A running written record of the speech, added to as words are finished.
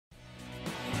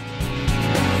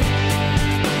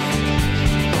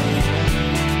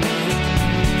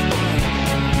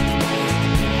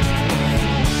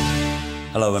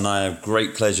and I have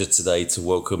great pleasure today to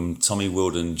welcome Tommy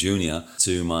Wheeldon Jr.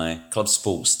 to my Club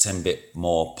Sports 10-Bit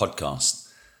More podcast,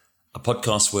 a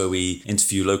podcast where we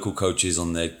interview local coaches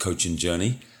on their coaching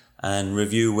journey and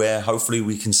review where hopefully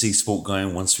we can see sport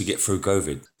going once we get through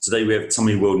COVID. Today we have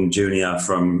Tommy Wheeldon Jr.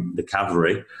 from the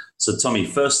Cavalry. So Tommy,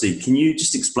 firstly, can you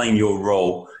just explain your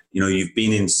role? You know, you've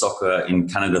been in soccer in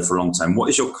Canada for a long time. What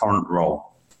is your current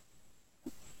role?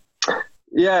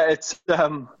 Yeah, it's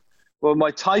well,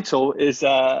 my title is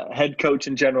head coach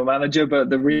and general manager, but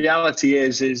the reality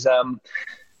is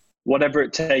whatever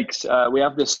it takes. We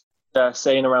have this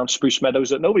saying around Spruce Meadows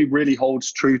that nobody really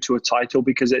holds true to a title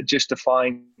because it just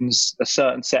defines a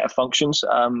certain set of functions.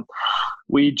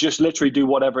 We just literally do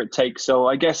whatever it takes. So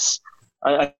I guess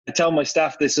I tell my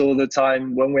staff this all the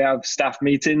time when we have staff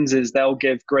meetings is they'll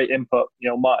give great input.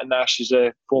 You know, Martin Nash is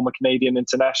a former Canadian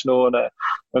international and a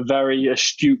very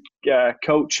astute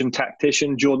coach and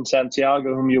tactician. Jordan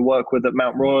Santiago, whom you work with at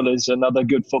Mount Royal, is another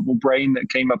good football brain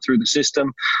that came up through the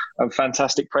system. A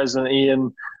fantastic president,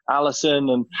 Ian Allison,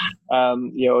 and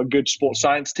a good sports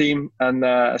science team. And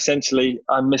essentially,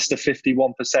 I'm Mr.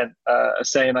 51%, a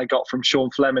saying I got from Sean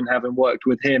Fleming, having worked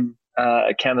with him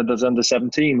at Canada's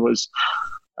under-17 was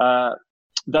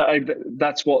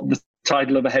that's what the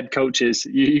title of a head coach is.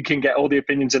 You can get all the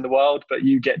opinions in the world, but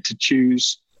you get to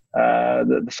choose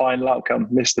the final outcome,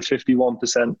 Mr.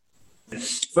 51%.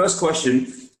 First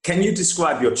question, can you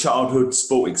describe your childhood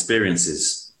sport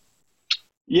experiences?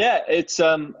 Yeah, there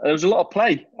was a lot of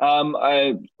play.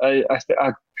 I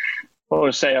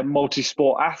want to say a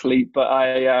multi-sport athlete, but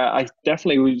I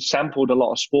definitely sampled a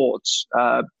lot of sports.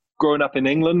 Growing up in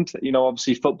England, you know,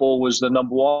 obviously football was the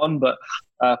number one, but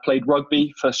played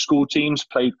rugby for school teams,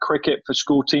 played cricket for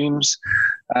school teams.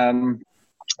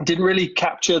 Didn't really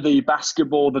capture the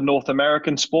basketball, the North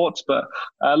American sports, but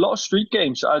a lot of street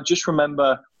games. I just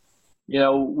remember, you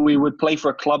know, we would play for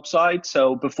a club side.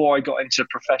 So before I got into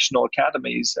professional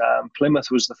academies, Plymouth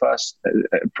was the first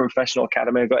professional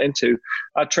academy I got into.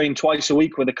 I trained twice a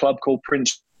week with a club called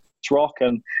Prince Rock,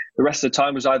 and the rest of the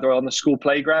time was either on the school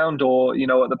playground or, you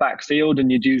know, at the back field,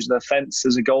 and you'd use the fence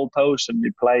as a goalpost and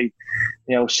you'd play,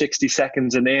 you know, 60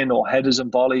 seconds and in, or headers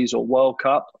and volleys, or World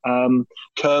Cup.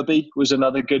 Kirby was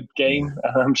another good game.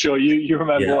 I'm sure you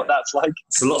remember what that's like.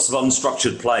 So lots of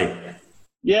unstructured play.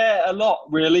 Yeah, a lot,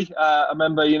 really. I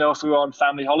remember, you know, if we were on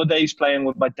family holidays playing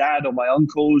with my dad or my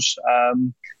uncles.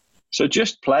 So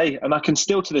just play. And I can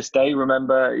still to this day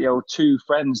remember, you know,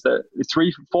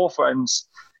 four friends,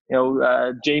 you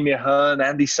know, Jamie Ahern,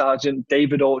 Andy Sargent,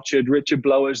 David Orchard, Richard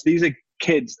Blowers. These are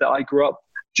kids that I grew up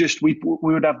we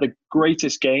would have the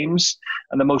greatest games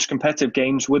and the most competitive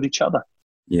games with each other.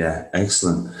 Yeah,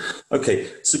 excellent. Okay,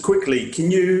 so quickly,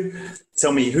 can you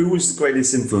tell me who was the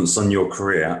greatest influence on your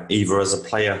career, either as a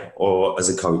player or as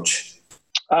a coach?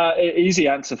 Easy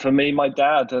answer for me, my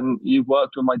dad. And you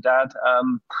worked with my dad.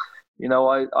 You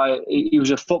know, he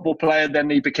was a football player, then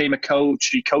he became a coach.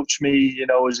 He coached me, you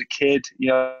know, as a kid. You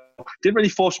know, didn't really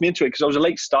force me into it because I was a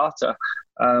late starter.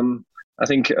 I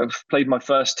think I've played my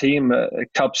first team at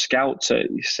Cub Scouts at,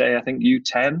 I think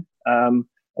U10. And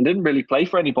didn't really play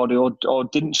for anybody or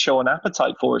didn't show an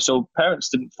appetite for it. So parents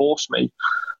didn't force me.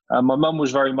 My mum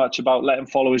was very much about letting him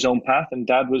follow his own path, and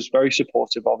dad was very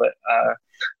supportive of it.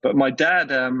 But my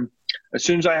dad, as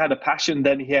soon as I had a passion,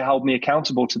 then he held me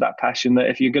accountable to that passion, that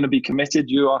if you're going to be committed,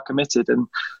 you are committed. And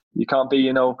you can't be,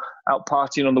 you know, out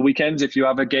partying on the weekends if you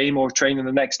have a game or training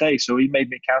the next day. So he made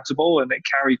me accountable, and it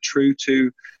carried true to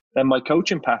then my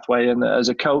coaching pathway. And as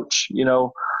a coach, you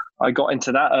know, I got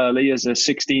into that early as a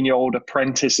 16-year-old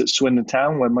apprentice at Swindon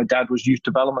Town when my dad was youth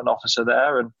development officer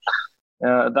there. And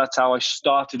that's how I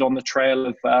started on the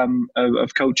trail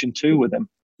of coaching too with him.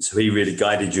 So he really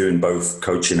guided you in both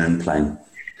coaching and playing?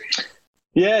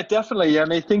 Yeah, definitely.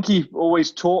 And I think he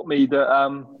always taught me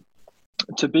that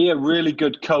to be a really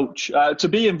good coach, to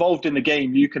be involved in the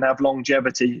game, you can have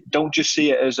longevity. Don't just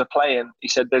see it as a playing. He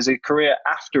said there's a career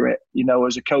after it. You know,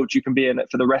 as a coach, you can be in it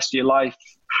for the rest of your life.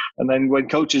 And then when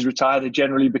coaches retire, they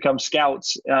generally become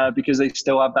scouts because they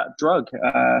still have that drug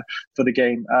for the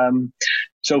game.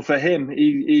 So for him,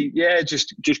 he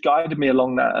just guided me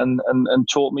along that and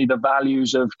taught me the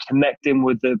values of connecting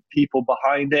with the people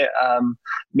behind it,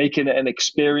 making it an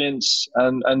experience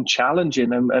and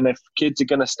challenging. And if kids are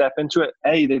going to step into it,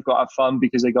 A, they've got to have fun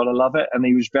because they got to love it. And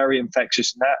he was very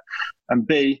infectious in that. And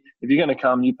B, if you're going to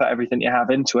come, you put everything you have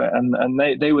into it. And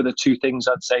they were the two things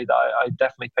I'd say that I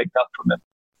definitely picked up from him.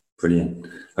 Brilliant.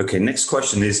 Okay, next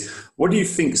question is, what do you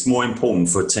think is more important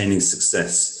for attaining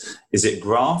success? Is it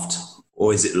graft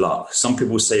or is it luck? Some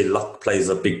people say luck plays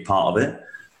a big part of it.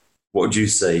 What would you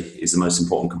say is the most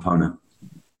important component?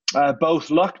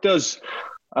 Both. Luck does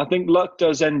I think luck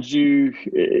does end you.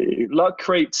 Luck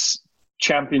creates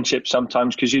championships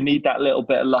sometimes because you need that little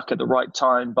bit of luck at the right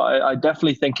time. But I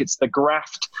definitely think it's the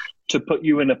graft to put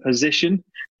you in a position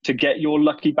to get your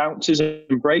lucky bounces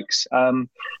and breaks.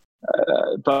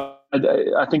 But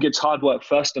I think it's hard work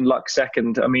first and luck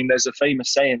second. I mean, there's a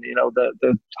famous saying,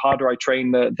 the harder I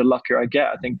train, the luckier I get.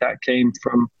 I think that came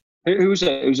from, who was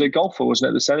it? It was a golfer, wasn't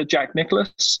it? That said it, Jack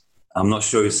Nicklaus? I'm not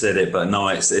sure who said it, but no,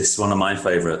 it's one of my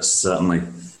favorites, certainly.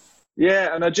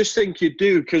 Yeah, and I just think you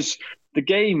do, because the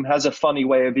game has a funny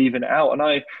way of even out. And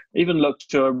I even looked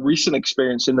to a recent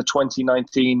experience in the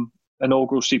 2019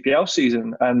 inaugural CPL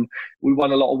season, and we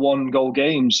won a lot of one-goal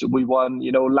games. We won,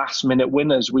 last-minute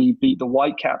winners. We beat the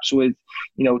Whitecaps with,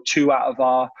 2 out of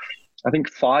our, I think,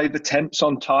 5 attempts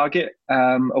on target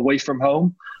away from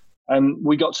home. And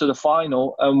we got to the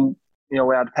final, and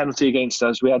we had a penalty against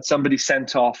us. We had somebody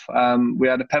sent off. We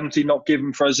had a penalty not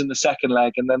given for us in the second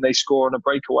leg, and then they score on a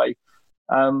breakaway.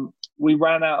 We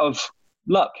ran out of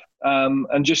luck,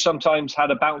 and just sometimes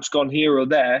had a bounce gone here or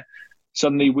there,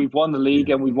 suddenly we've won the league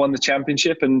and we've won the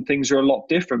championship, and things are a lot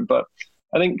different. But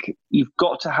I think you've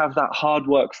got to have that hard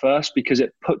work first, because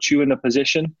it puts you in a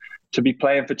position to be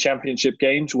playing for championship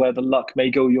games where the luck may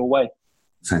go your way.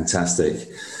 Fantastic.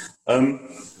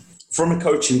 From a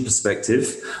coaching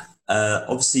perspective,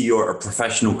 obviously you're a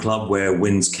professional club where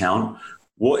wins count.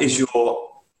 What is your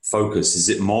focus? Is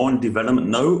it more on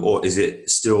development or is it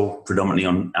still predominantly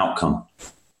on outcome?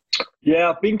 Yeah,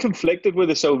 I've been conflicted with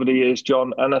this over the years,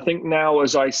 John. And I think now,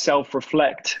 as I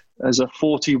self-reflect as a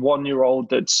 41-year-old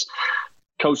that's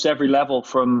coached every level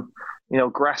from,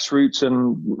 grassroots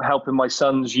and helping my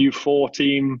son's U4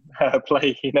 team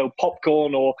play,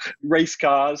 popcorn or race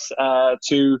cars,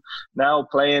 to now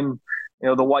playing,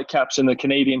 the Whitecaps in the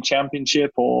Canadian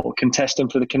Championship or contesting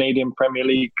for the Canadian Premier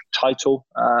League title.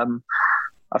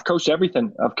 I've coached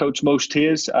everything. I've coached most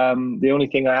tiers. The only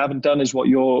thing I haven't done is what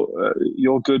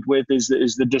you're good with is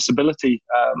the disability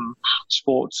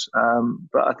sports.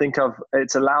 But I think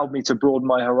it's allowed me to broaden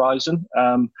my horizon.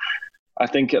 I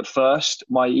think at first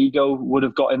my ego would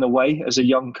have got in the way as a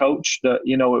young coach, that,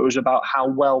 it was about how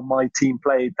well my team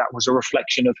played. That was a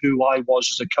reflection of who I was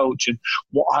as a coach and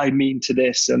what I mean to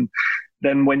this. And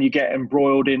then when you get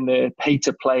embroiled in the pay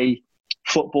to play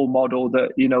football model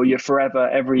that, you're forever,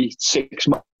 every 6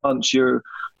 months, your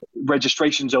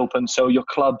registration's open. So your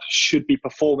club should be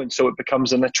performing. So it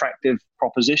becomes an attractive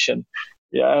proposition.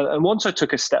 Yeah. And once I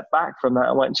took a step back from that,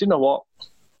 I went, you know what?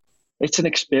 It's an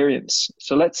experience.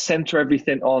 So let's center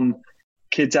everything on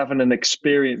kids having an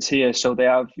experience here. So they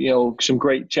have, some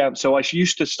great champs. So I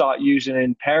used to start using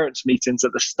in parents' meetings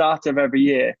at the start of every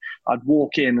year. I'd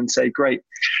walk in and say, great,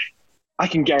 I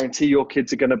can guarantee your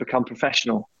kids are going to become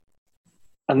professional.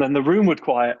 And then the room would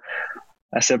quiet.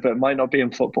 I said, but it might not be in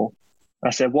football.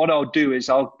 I said, what I'll do is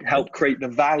I'll help create the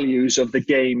values of the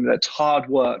game. That's hard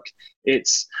work.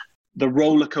 It's the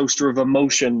roller coaster of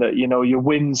emotion that, your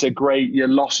wins are great, your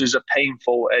losses are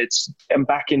painful. It's getting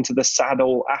back into the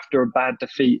saddle after a bad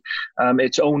defeat.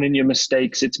 It's owning your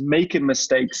mistakes. It's making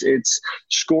mistakes. It's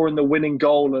scoring the winning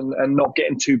goal and not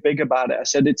getting too big about it. I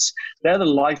said, they're the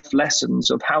life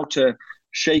lessons of how to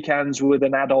shake hands with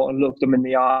an adult and look them in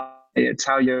the eye. It's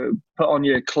how you put on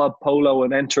your club polo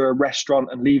and enter a restaurant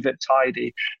and leave it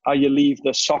tidy. How you leave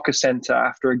the soccer center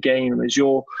after a game. Is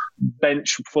your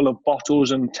bench full of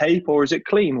bottles and tape, or is it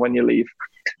clean when you leave?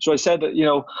 So I said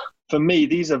that, for me,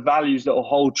 these are values that will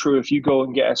hold true if you go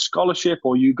and get a scholarship,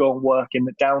 or you go and work in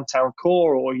the downtown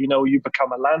core, or, you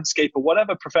become a landscaper,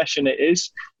 whatever profession it is,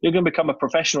 you're going to become a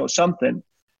professional at something.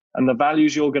 And the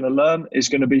values you're going to learn is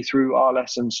going to be through our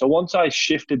lessons. So once I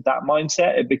shifted that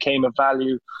mindset, it became a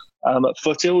value at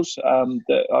Foothills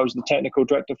that I was the technical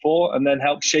director for, and then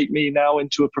helped shape me now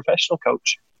into a professional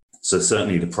coach. So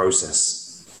certainly the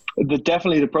process.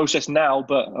 Definitely the process now,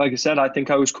 but like I said, I think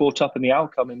I was caught up in the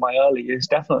outcome in my early years,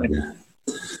 definitely. Yeah.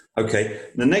 Okay,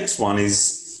 the next one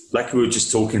is, like we were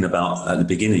just talking about at the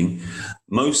beginning,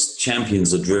 most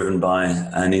champions are driven by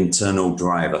an internal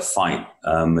drive, a fight,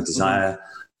 a desire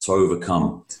to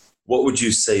overcome. What would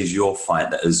you say is your fight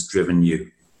that has driven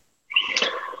you?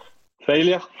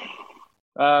 Failure.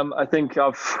 I think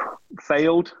I've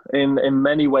failed in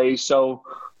many ways. So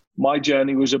my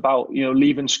journey was about,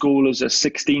 leaving school as a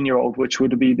 16-year-old, which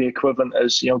would be the equivalent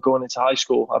as, going into high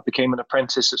school. I became an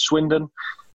apprentice at Swindon.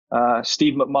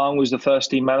 Steve McMahon was the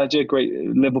first team manager, great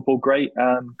Liverpool great,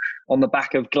 on the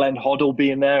back of Glenn Hoddle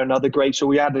being there, another great. So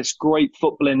we had this great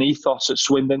footballing ethos at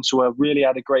Swindon. So I really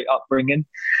had a great upbringing.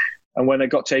 And when I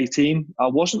got to 18, I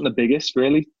wasn't the biggest,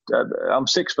 really. I'm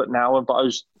 6 foot now,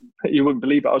 but you wouldn't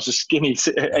believe it, I was a skinny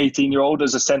 18-year-old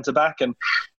as a centre-back, and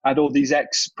I had all these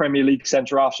ex-Premier League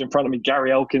centre-halves in front of me.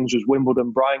 Gary Elkins was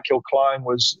Wimbledon, Brian Kilcline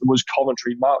was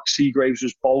Coventry, Mark Seagraves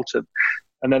was Bolton.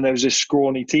 And then there was this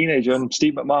scrawny teenager, and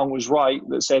Steve McMahon was right,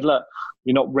 that said, look,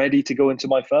 you're not ready to go into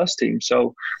my first team.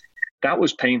 So that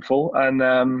was painful. And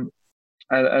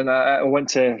I went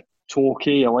to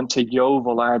Torquay, I went to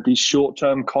Yeovil, I had these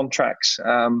short-term contracts.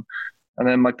 And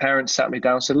then my parents sat me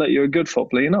down and said, look, you're a good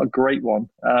footballer, you're not a great one.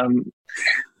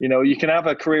 You can have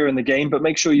a career in the game, but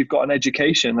make sure you've got an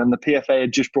education. And the PFA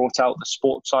had just brought out the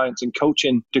sports science and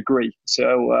coaching degree.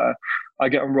 So I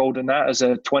get enrolled in that as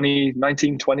a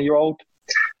 20-year-old,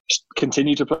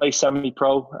 continued to play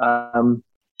semi-pro,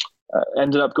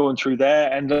 ended up going through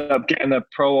there, ended up getting a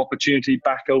pro opportunity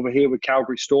back over here with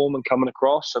Calgary Storm and coming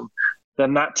across. And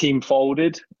then that team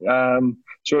folded.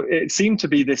 So it seemed to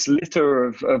be this litter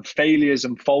of failures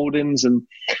and foldings. And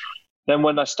then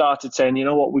when I started saying, you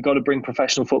know what, we've got to bring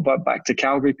professional football back to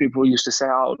Calgary, people used to say,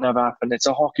 oh, it'll never happen. It's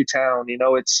a hockey town.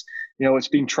 It's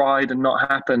been tried and not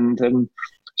happened. And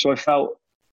so I felt,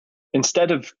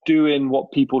 instead of doing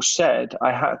what people said,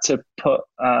 I had to put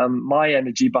my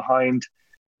energy behind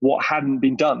what hadn't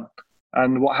been done.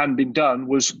 And what hadn't been done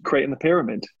was creating the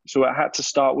pyramid. So it had to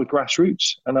start with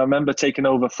grassroots. And I remember taking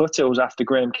over Foothills after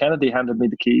Graham Kennedy handed me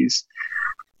the keys.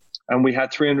 And we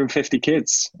had 350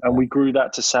 kids. And we grew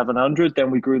that to 700. Then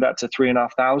we grew that to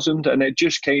 3,500. And it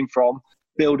just came from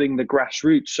building the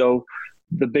grassroots. So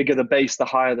the bigger the base, the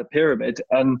higher the pyramid.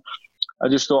 And I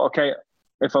just thought, okay,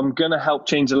 if I'm going to help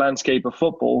change the landscape of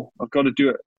football, I've got to do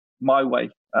it my way.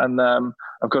 And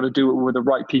I've got to do it with the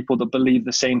right people that believe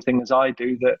the same thing as I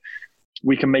do, that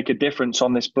we can make a difference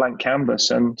on this blank canvas.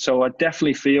 And so I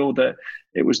definitely feel that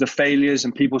it was the failures,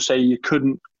 and people say you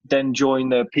couldn't then join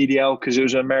the PDL because it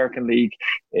was an American league.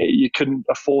 You couldn't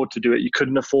afford to do it. You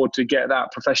couldn't afford to get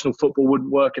that. Professional football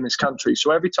wouldn't work in this country. So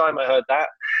every time I heard that,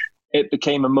 it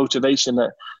became a motivation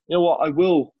that, you know what, I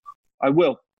will.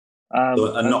 So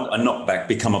a knockback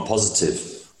become a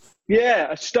positive.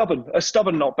 Yeah, a stubborn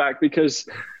knockback, because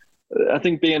I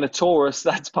think being a Taurus,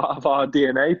 that's part of our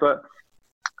DNA, but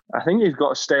I think you've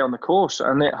got to stay on the course,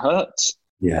 and it hurts.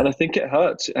 Yeah. And I think it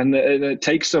hurts. And it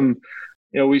takes some,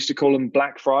 we used to call them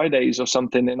Black Fridays or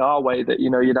something in our way, that,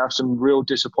 you'd have some real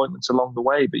disappointments along the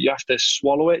way, but you have to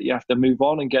swallow it. You have to move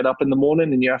on and get up in the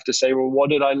morning, and you have to say, well, what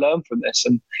did I learn from this?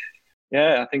 And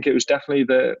yeah, I think it was definitely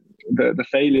the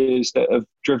failures that have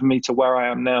driven me to where I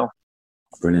am now.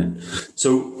 Brilliant.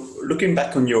 So looking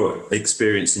back on your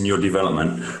experience in your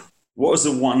development, what was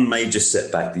the one major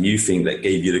setback that you think that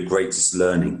gave you the greatest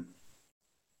learning?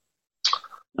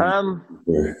 Yeah,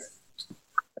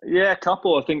 a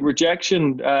couple. I think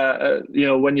rejection,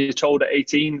 when you're told at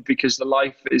 18, because the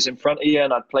life is in front of you,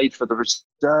 and I'd played for the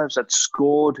reserves, I'd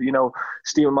scored,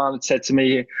 Steve Mann had said to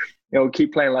me,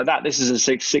 keep playing like that. This is a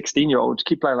 16-year-old.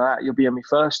 Keep playing like that, you'll be on my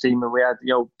first team. And we had,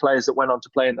 players that went on to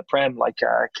play in the Prem, like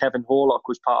Kevin Horlock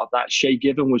was part of that. Shay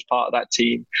Given was part of that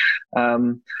team.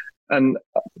 And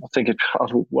I think it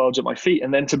worlds at my feet.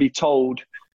 And then to be told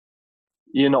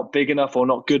you're not big enough or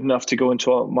not good enough to go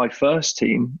into my first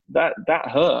team, that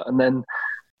hurt. And then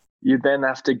you then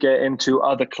have to get into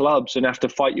other clubs and have to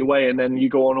fight your way. And then you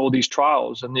go on all these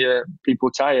trials, and people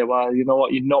tell you, well, you know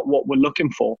what, you're not what we're looking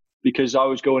for. Because I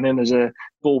was going in as a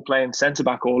ball-playing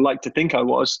centre-back, or like to think I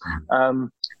was. And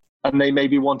they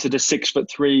maybe wanted a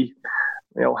 6'3",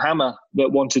 hammer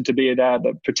that wanted to be there,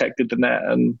 that protected the net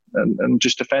and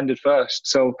just defended first.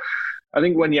 So I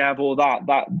think when you have all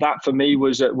that for me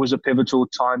was a pivotal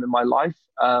time in my life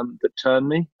that turned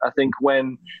me. I think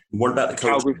when... What about the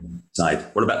coaching side?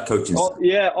 What about the coaching side?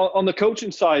 Yeah, on the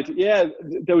coaching side, yeah,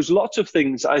 there was lots of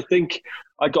things. I think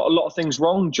I got a lot of things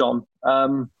wrong, John.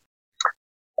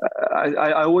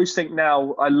 I always think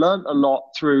now, I learned a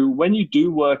lot through, when you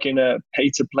do work in a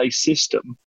pay-to-play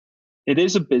system, it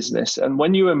is a business. And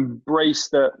when you embrace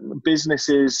that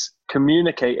businesses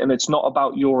communicate, and it's not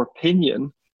about your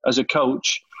opinion as a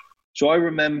coach. So I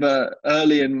remember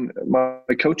early in my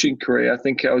coaching career, I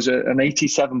think I was an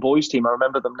 87 boys team. I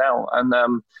remember them now. And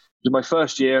it was my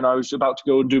first year, and I was about to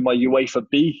go and do my UEFA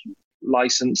B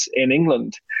license in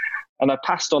England. And I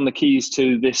passed on the keys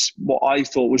to this, what I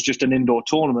thought was just an indoor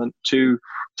tournament, to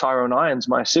Tyrone Irons,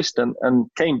 my assistant, and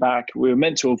came back. We were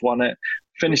meant to have won it,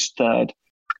 finished third.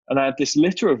 And I had this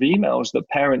litter of emails that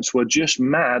parents were just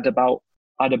mad about.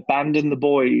 I'd abandoned the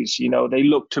boys. They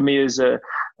looked to me as a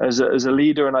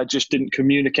leader, and I just didn't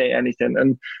communicate anything.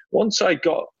 And once I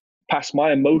got past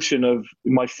my emotion of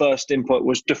my first input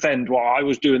was defend, well, I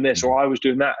was doing this or I was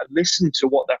doing that, and listen to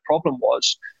what their problem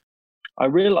was. I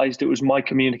realized it was my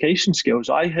communication skills.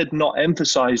 I had not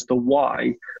emphasized the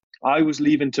why. I was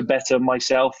leaving to better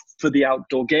myself for the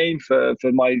outdoor game, for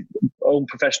my own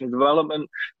professional development.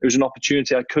 It was an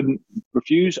opportunity I couldn't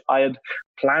refuse. I had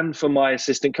planned for my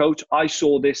assistant coach. I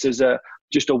saw this as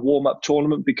just a warm-up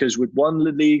tournament because we'd won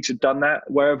the leagues, had done that.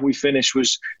 Wherever we finished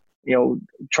was,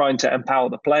 trying to empower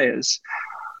the players.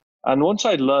 And once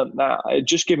I'd learned that, it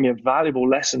just gave me a valuable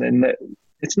lesson in that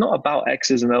it's not about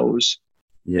X's and O's.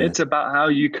 Yeah. It's about how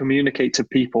you communicate to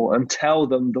people and tell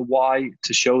them the why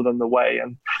to show them the way.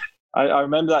 And I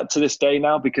remember that to this day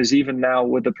now, because even now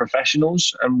with the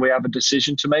professionals and we have a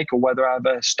decision to make or whether I have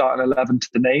a starting 11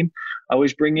 to name, I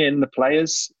always bring in the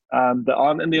players that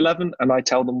aren't in the 11 and I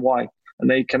tell them why. And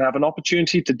they can have an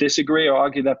opportunity to disagree or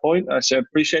argue their point. I say, I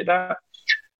appreciate that.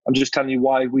 I'm just telling you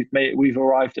why we've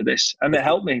arrived at this. And it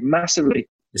helped me massively.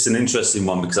 It's an interesting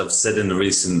one because I've said in a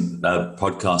recent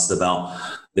podcast about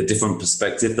the different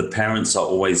perspective. The parents are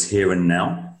always here and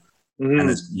now. Mm-hmm.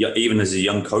 And even as a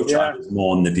young coach, I was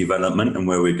more on the development and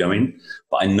where we're going.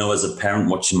 But I know as a parent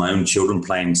watching my own children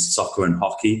playing soccer and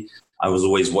hockey, I was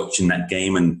always watching that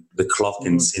game and the clock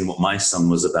and seeing what my son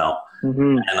was about.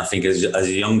 Mm-hmm. And I think as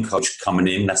a young coach coming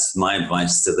in, that's my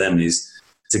advice to them is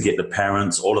to get the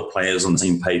parents, all the players on the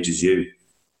same page as you.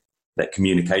 That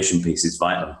communication piece is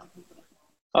vital.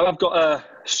 I've got a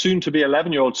soon-to-be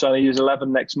 11-year-old son. He's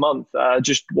 11 next month.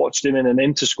 Just watched him in an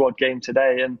inter-squad game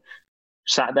today and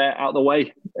sat there out of the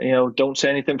way. Don't say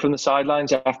anything from the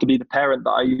sidelines. I have to be the parent that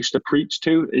I used to preach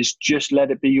to, is just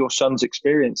let it be your son's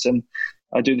experience. And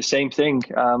I do the same thing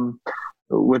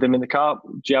with him in the car.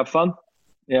 Do you have fun?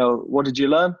 What did you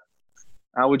learn?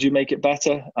 How would you make it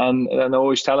better? And I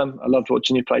always tell him, I loved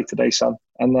watching you play today, son.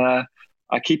 And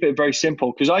I keep it very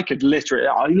simple because I could literally,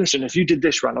 listen, if you did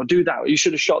this run or do that, you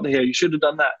should have shot here, you should have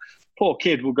done that. Poor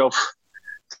kid will go,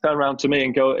 turn around to me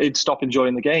and go, he'd stop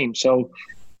enjoying the game. So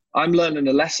I'm learning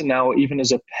a lesson now, even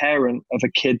as a parent of a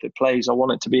kid that plays. I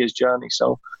want it to be his journey.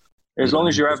 So as long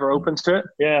as you're ever open to it,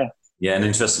 yeah. Yeah, an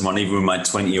interesting one. Even with my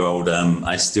 20-year-old,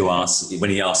 I still ask, when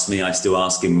he asks me, I still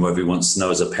ask him whether he wants to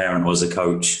know as a parent or as a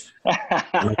coach.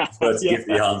 I prefer to give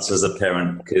the answer as a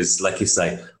parent because, like you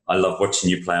say, I love watching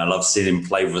you play. I love seeing him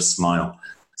play with a smile.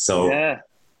 So,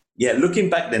 yeah, looking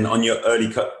back then on your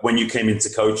early when you came into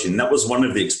coaching, that was one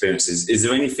of the experiences. Is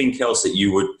there anything else that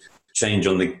you would change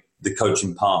on the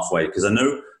coaching pathway? Because I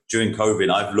know during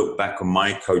COVID, I've looked back on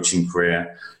my coaching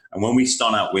career, and when we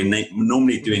start out, we're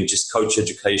normally doing just coach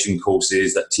education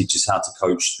courses that teach us how to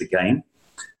coach the game,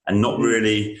 and not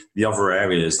really the other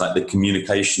areas like the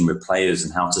communication with players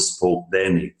and how to support their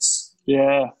needs.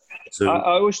 Yeah, so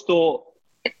I always thought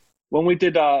when we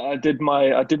did, I did my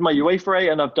UEFA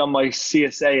A and I've done my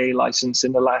CSAA license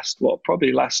in the last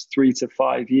 3 to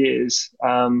 5 years.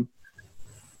 And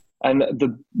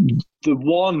the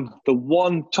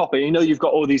one topic, you've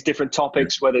got all these different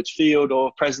topics, whether it's field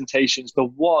or presentations.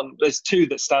 There's two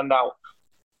that stand out.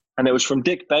 And it was from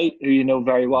Dick Bate, who you know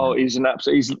very well. He's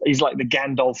he's like the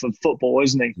Gandalf of football,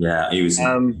 isn't he? Yeah, he was.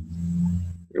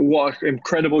 What an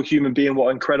incredible human being! What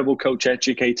an incredible coach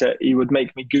educator! He would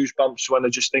make me goosebumps when I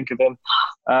just think of him.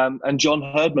 And John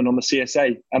Herdman on the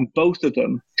CSA, and both of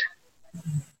them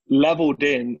leveled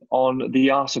in on the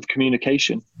art of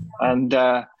communication. And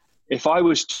if I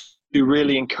was to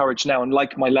really encourage now, and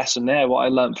like my lesson there, what I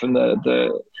learned from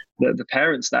the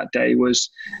parents that day was.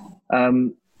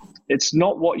 It's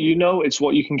not what you know, it's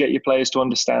what you can get your players to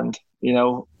understand.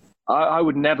 I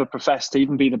would never profess to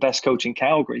even be the best coach in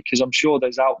Calgary because I'm sure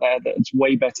there's out there that's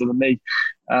way better than me.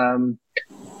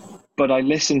 But I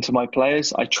listen to my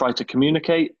players. I try to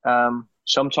communicate.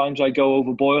 Sometimes I go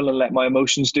overboard and let my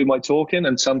emotions do my talking.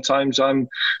 And sometimes I'm,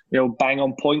 bang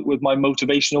on point with my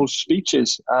motivational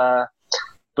speeches.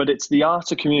 But it's the art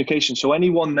of communication. So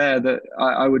anyone there that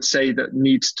I would say that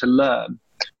needs to learn,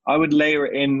 I would layer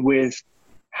it in with,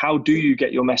 how do you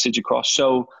get your message across?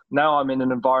 So now I'm in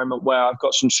an environment where I've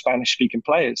got some Spanish speaking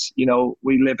players.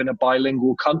 We live in a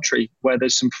bilingual country where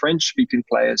there's some French speaking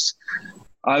players.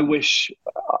 I wish,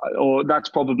 or that's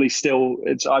probably still,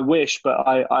 I wish, but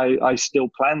I still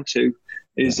plan to,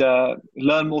 is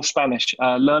learn more Spanish,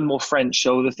 learn more French.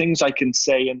 So the things I can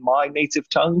say in my native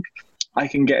tongue, I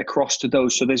can get across to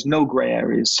those. So there's no gray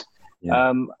areas.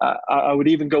 Yeah. I would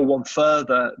even go one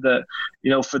further that,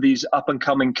 for these up and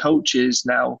coming coaches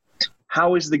now,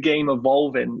 how is the game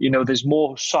evolving? There's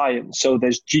more science. So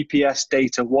there's GPS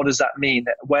data. What does that mean?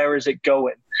 Where is it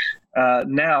going?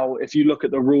 Now, if you look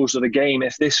at the rules of the game,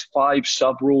 if this 5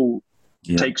 sub rule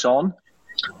takes on,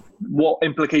 what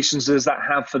implications does that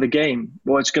have for the game?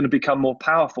 Well, it's going to become more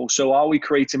powerful. So are we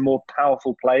creating more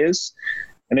powerful players?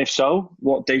 And if so,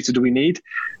 what data do we need?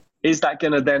 is that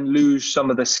going to then lose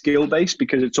some of the skill base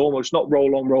because it's almost not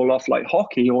roll on, roll off like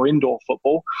hockey or indoor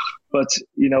football? But,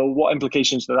 what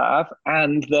implications does that have?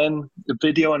 And then the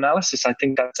video analysis, I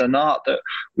think that's an art that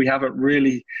we haven't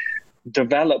really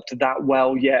developed that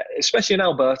well yet, especially in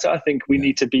Alberta. I think we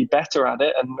need to be better at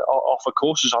it and offer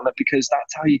courses on it, because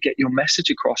that's how you get your message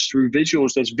across, through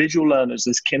visuals. There's visual learners,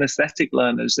 there's kinesthetic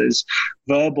learners, there's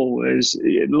verbal, there's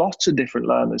lots of different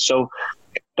learners. So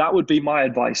that would be my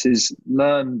advice, is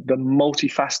learn the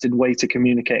multifaceted way to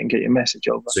communicate and get your message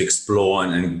over. So explore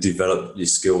and develop your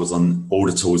skills on all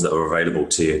the tools that are available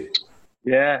to you.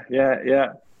 Yeah.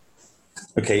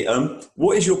 Okay,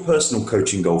 what is your personal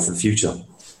coaching goal for the future?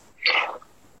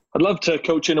 I'd love to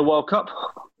coach in a World Cup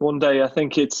one day. I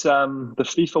think it's the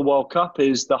FIFA World Cup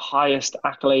is the highest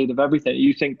accolade of everything.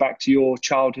 You think back to your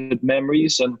childhood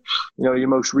memories and your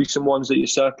most recent ones that you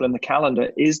circle in the calendar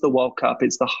is the World Cup.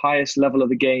 It's the highest level of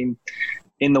the game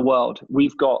in the world.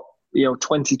 We've got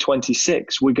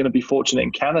 2026. We're going to be fortunate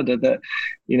in Canada that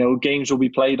games will be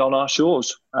played on our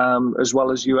shores, as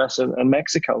well as US and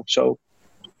Mexico. So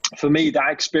for me,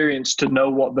 that experience, to know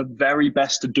what the very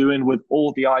best are doing with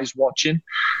all the eyes watching,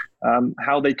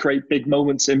 how they create big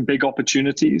moments in big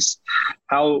opportunities,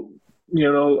 how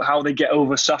they get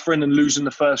over suffering and losing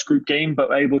the first group game,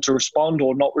 but able to respond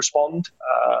or not respond.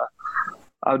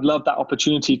 I would love that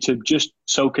opportunity to just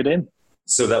soak it in.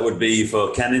 So that would be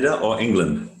for Canada or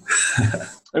England?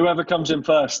 Whoever comes in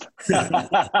first.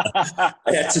 I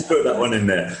had to put that one in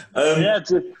there.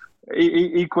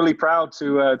 Equally proud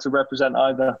to represent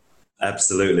either.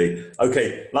 Absolutely.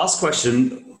 Okay, last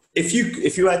question. If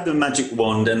you had the magic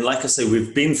wand, and like I say,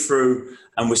 we've been through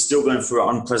and we're still going through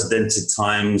unprecedented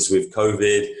times with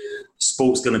COVID,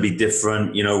 sport's going to be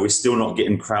different. We're still not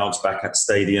getting crowds back at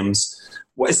stadiums.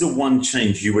 What is the one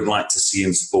change you would like to see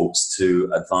in sports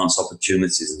to advance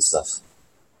opportunities and stuff?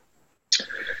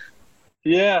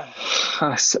 Yeah,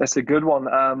 that's a good one.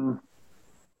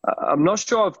 I'm not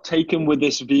sure I've taken with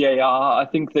this VAR. I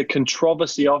think the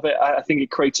controversy of it, I think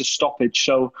it creates a stoppage.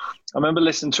 So I remember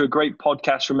listening to a great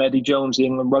podcast from Eddie Jones, the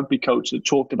England rugby coach, that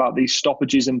talked about these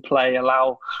stoppages in play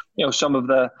allow, some of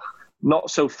the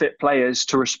not so fit players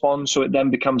to respond, so it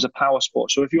then becomes a power sport.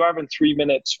 So if you're having 3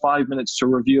 minutes, 5 minutes to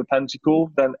review a penalty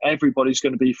call, then everybody's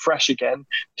going to be fresh again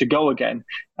to go again.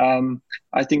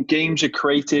 I think games are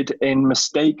created in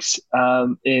mistakes,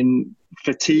 in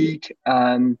fatigue,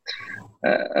 and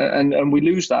we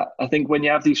lose that. I think when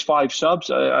you have these 5 subs,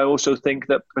 I also think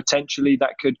that potentially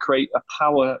that could create a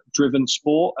power-driven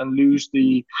sport and lose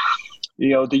the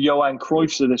Johan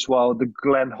Cruyffs of this world, the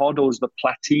Glenn Hoddles, the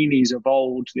Platinis of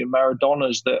old, the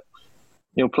Maradonas that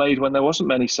played when there wasn't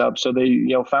many subs. So they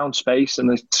found space, and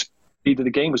the speed of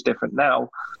the game was different.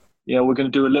 Now, we're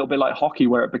going to do a little bit like hockey,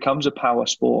 where it becomes a power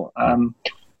sport.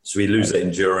 So we lose that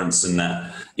endurance and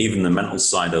that, even the mental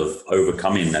side of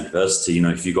overcoming adversity.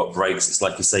 If you've got breaks, it's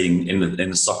like you're saying in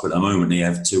the soccer at the moment, you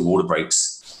have 2 water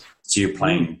breaks. So you're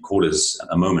playing quarters at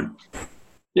the moment.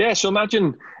 Yeah, so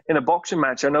imagine in a boxing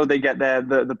match, I know they get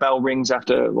the bell rings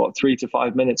after 3 to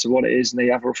 5 minutes of what it is, and they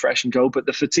have a refresh and go, but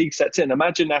the fatigue sets in.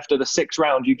 Imagine after the 6th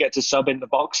round, you get to sub in the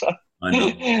boxer. I know.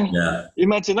 Yeah.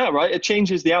 Imagine that, right? It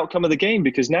changes the outcome of the game,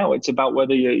 because now it's about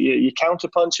whether you're counter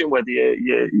punching, whether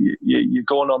you're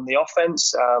going on the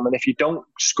offense, and if you don't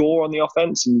score on the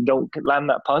offense and you don't land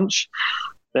that punch,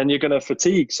 then you're going to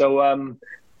fatigue. So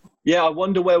I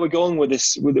wonder where we're going with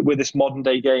this modern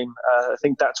day game. I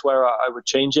think that's where I would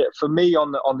change it. For me,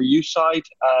 on the youth side,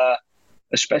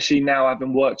 especially now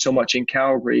having worked so much in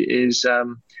Calgary, is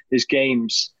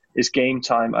games, is game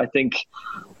time. I think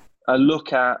I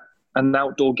look at an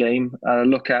outdoor game.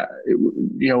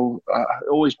 It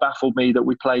always baffled me that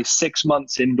we play 6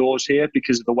 months indoors here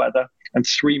because of the weather, and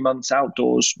 3 months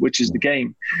outdoors, which is the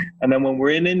game. And then when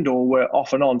we're in indoor, we're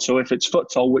off and on. So if it's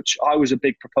futsal, which I was a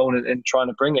big proponent in trying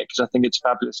to bring it because I think it's a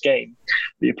fabulous game,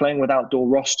 but you're playing with outdoor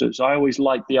rosters. I always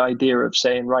like the idea of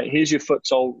saying, right, here's your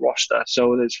futsal roster.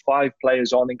 So there's 5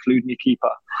 players on, including your keeper.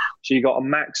 So you got a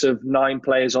max of 9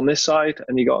 players on this side,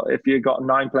 and if you've got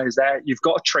 9 players there, you've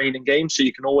got a training game, so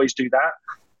you can always do that.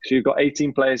 So you've got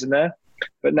 18 players in there.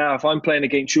 But now if I'm playing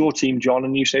against your team, John,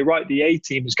 and you say, right, the A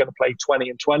team is going to play 20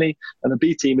 and 20, and the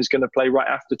B team is going to play right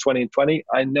after 20 and 20,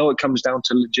 I know it comes down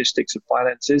to logistics of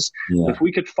finances. Yeah. If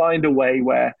we could find a way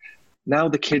where now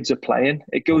the kids are playing,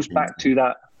 it goes back to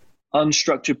that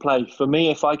unstructured play. For me,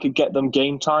 if I could get them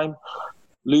game time,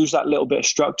 lose that little bit of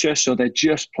structure so they're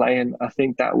just playing, I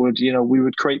think that would, we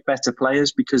would create better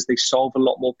players because they solve a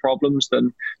lot more problems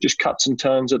than just cuts and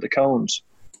turns at the cones.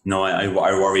 No, I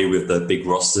worry with the big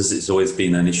rosters. It's always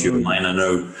been an issue of mine. I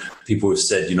know people have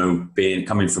said,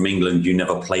 coming from England, you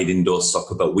never played indoor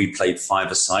soccer, but we played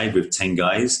 5-a-side with 10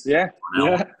 guys. Yeah.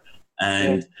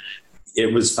 And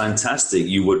it was fantastic.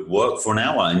 You would work for an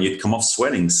hour and you'd come off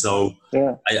sweating. So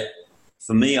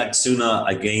for me, I'd sooner,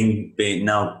 again, being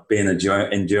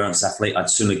an endurance athlete, I'd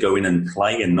sooner go in and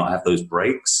play and not have those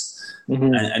breaks.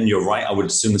 Mm-hmm. And you're right, I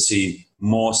would sooner see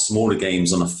more smaller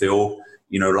games on a field.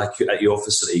 Like at your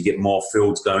facility, you get more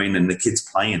fields going and the kids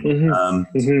playing.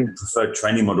 Mm-hmm. Preferred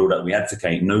training model that we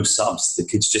advocate, no subs. The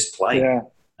kids just play.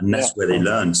 And that's where they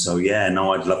learn. So,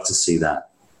 I'd love to see that.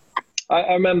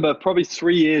 I remember probably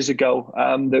 3 years ago,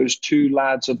 there was 2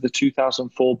 lads of the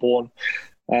 2004 born,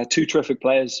 2 terrific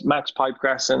players, Max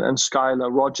Pipegrass and Skylar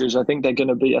Rogers. I think they've been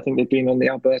on the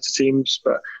Alberta teams,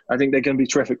 but I think they're going to be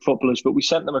terrific footballers. But we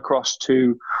sent them across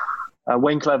to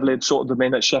Wayne Cleverley had sorted them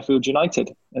in at Sheffield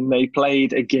United, and they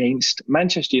played against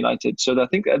Manchester United. So I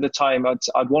think at the time,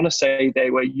 I'd want to say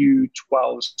they were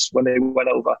U12s when they went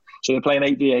over. So they're playing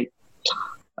 8v8.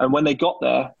 And when they got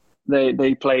there,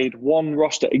 they played one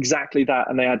roster exactly that,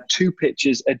 and they had 2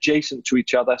 pitches adjacent to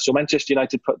each other. So Manchester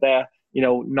United put their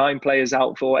 9 players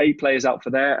out for 8 players out for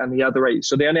there, and the other 8.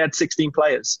 So they only had 16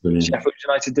 players. Brilliant. Sheffield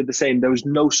United did the same. There was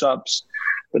no subs.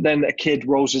 But then a kid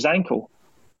rolls his ankle,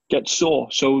 gets sore.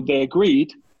 So they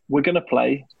agreed, we're going to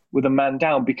play with a man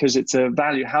down because it's a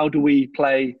value. How do we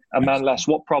play a man less?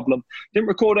 What problem? Didn't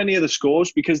record any of the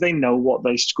scores because they know what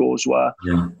those scores were.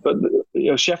 Yeah. But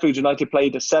Sheffield United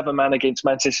played a 7-man against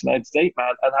Manchester United's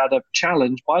 8-man and had a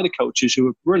challenge by the coaches who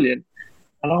were brilliant.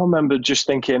 And I remember just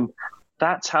thinking,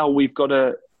 that's how we've got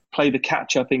to play the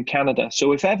catch-up in Canada.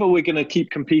 So if ever we're going to keep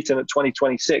competing at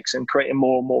 2026 and creating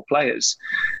more and more players,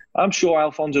 I'm sure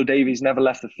Alphonso Davies never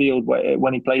left the field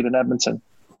when he played in Edmonton.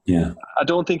 Yeah, I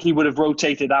don't think he would have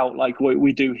rotated out like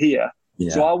we do here. Yeah.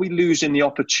 So are we losing the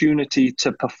opportunity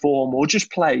to perform or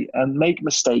just play and make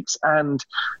mistakes and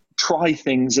try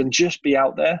things and just be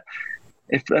out there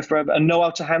and know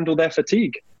how to handle their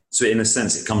fatigue? So in a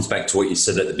sense, it comes back to what you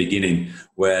said at the beginning,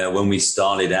 where when we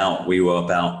started out, we were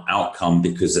about outcome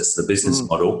because that's the business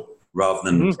model rather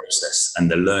than the process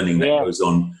and the learning that goes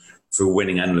on through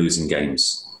winning and losing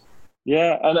games.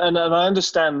 Yeah, and I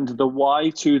understand the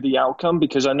why to the outcome,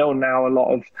 because I know now a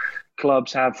lot of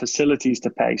clubs have facilities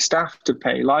to pay, staff to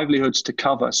pay, livelihoods to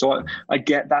cover. So I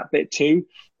get that bit too.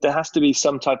 There has to be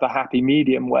some type of happy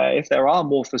medium where if there are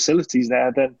more facilities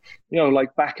there, then,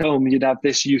 like back home, you'd have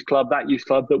this youth club, that youth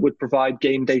club that would provide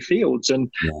game day fields.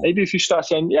 And maybe if you start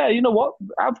saying, you know what,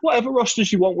 have whatever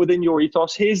rosters you want within your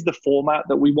ethos. Here's the format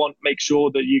that we want. Make sure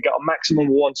that you get a maximum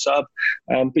of 1 sub,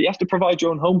 but you have to provide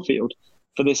your own home field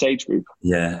for this age group.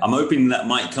 Yeah, I'm hoping that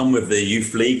might come with the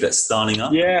youth league that's starting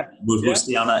up. Yeah. We'll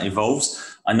see how that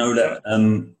evolves. I know that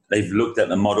they've looked at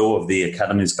the model of the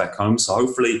academies back home. So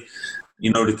hopefully,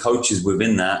 the coaches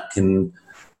within that can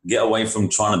get away from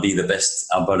trying to be the best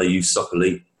Alberta Youth Soccer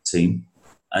League team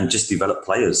and just develop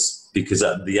players, because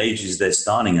at the ages they're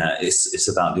starting at, it's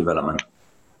about development.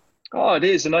 Oh, it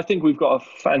is. And I think we've got a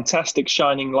fantastic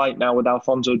shining light now with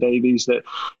Alphonso Davies that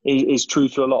is true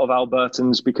to a lot of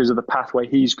Albertans because of the pathway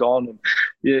he's gone. And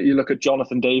you look at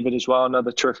Jonathan David as well,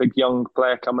 another terrific young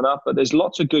player coming up. But there's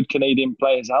lots of good Canadian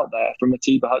players out there, from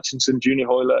Atiba Hutchinson, Junior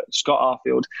Hoylett, Scott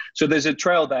Arfield. So there's a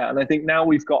trail there. And I think now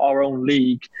we've got our own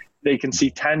league. They can see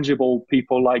tangible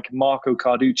people like Marco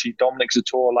Carducci, Dominic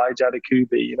Zator, Elijah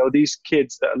Adekubi, these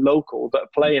kids that are local, that are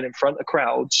playing in front of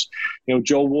crowds,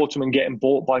 Joel Waterman getting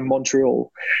bought by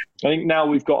Montreal. I think now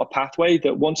we've got a pathway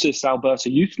that once this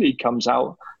Alberta Youth League comes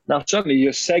out, now suddenly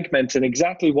you're segmenting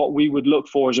exactly what we would look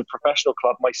for as a professional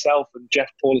club, myself and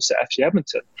Jeff Paulus at FC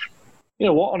Edmonton. You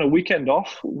know what, on a weekend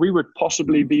off, we would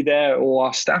possibly be there, or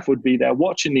our staff would be there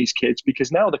watching these kids,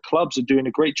 because now the clubs are doing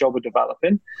a great job of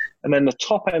developing. And then the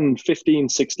top end 15,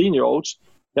 16-year-olds,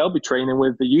 they'll be training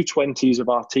with the U20s of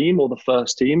our team or the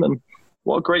first team. And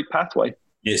what a great pathway.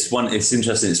 It's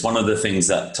interesting. It's one of the things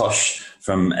that Tosh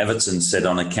from Everton said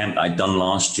on a camp I'd done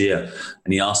last year.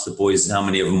 And he asked the boys how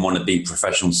many of them want to be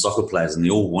professional soccer players, and they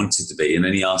all wanted to be. And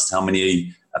then he asked how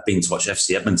many have been to watch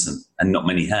FC Edmonton, and not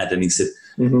many had. And he said,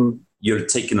 you're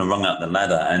taking a rung up the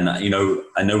ladder. And, I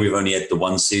know we've only had the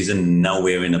one season. Now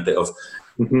we're in a bit of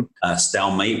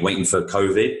stalemate waiting for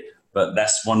COVID. But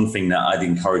that's one thing that I'd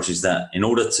encourage, is that in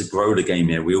order to grow the game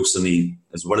here, we also need,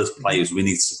 as well as players, we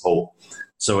need support.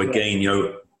 So again,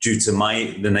 due to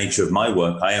the nature of my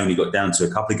work, I only got down to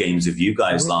a couple of games with you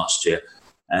guys last year.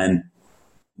 And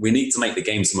we need to make the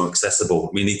games more accessible.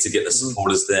 We need to get the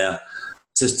supporters there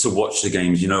to watch the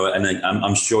games, and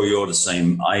I'm sure you're the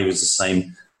same. I was the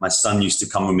same. my son used to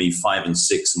come with me 5 and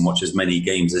 6 and watch as many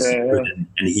games as he could,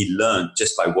 and he learned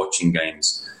just by watching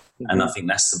games. And I think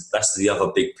that's the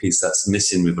other big piece that's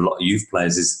missing with a lot of youth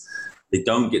players is they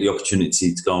don't get the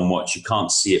opportunity to go and watch. You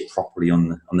can't see it properly on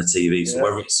the TV. So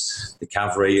whether it's the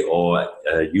Cavalry or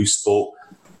youth sport,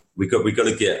 we got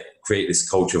to create this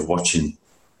culture of watching.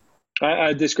 I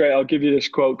had this great. I'll give you this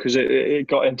quote because it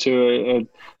got into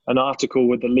an article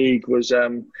with the league. Was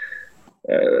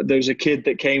there was a kid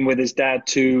that came with his dad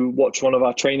to watch one of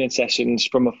our training sessions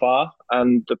from afar,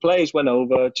 and the players went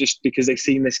over just because they've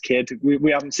seen this kid.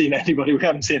 We haven't seen anybody, we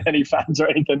haven't seen any fans or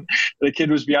anything. The kid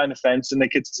was behind the fence and they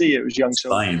could see it was young. So,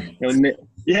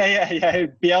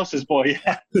 Bielsa's boy.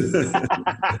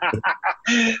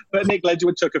 But Nick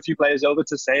Ledgerwood took a few players over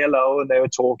to say hello, and they were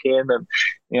talking. And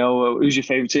who's your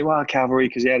favourite team? Well, Cavalry,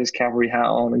 because he had his Cavalry hat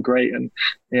on and great. And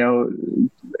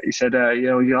he said,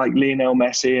 you like Lionel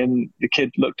Messi, and the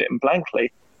kid looked at him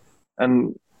blankly.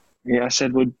 And I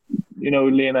said, well,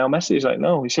 Lionel Messi? He's like,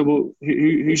 no. He said, well,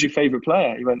 who's your favourite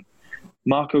player? He went,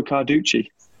 Marco Carducci.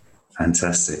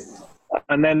 Fantastic.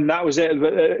 And then that was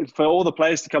it. For all the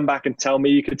players to come back and tell me,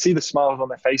 you could see the smiles on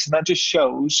their face. And that just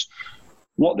shows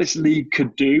what this league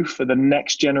could do for the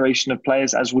next generation of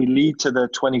players as we lead to the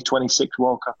 2026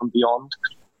 World Cup and beyond.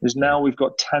 Is now we've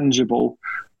got tangible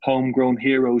homegrown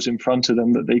heroes in front of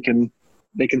them that they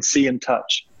can see and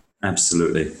touch.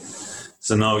 Absolutely.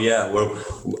 So well,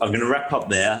 I'm going to wrap up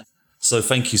there. So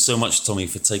thank you so much, Tommy,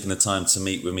 for taking the time to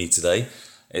meet with me today.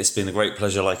 It's been a great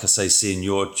pleasure, like I say, seeing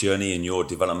your journey and your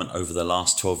development over the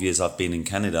last 12 years I've been in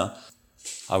Canada.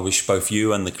 I wish both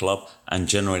you and the club, and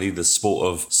generally the sport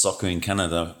of soccer in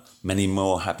Canada, many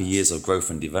more happy years of growth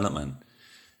and development.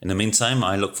 In the meantime,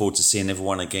 I look forward to seeing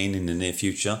everyone again in the near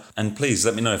future. And please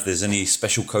let me know if there's any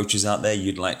special coaches out there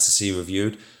you'd like to see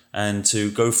reviewed, and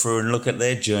to go through and look at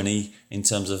their journey in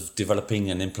terms of developing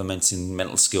and implementing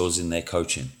mental skills in their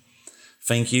coaching.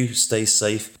 Thank you, stay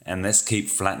safe, and let's keep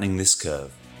flattening this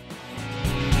curve.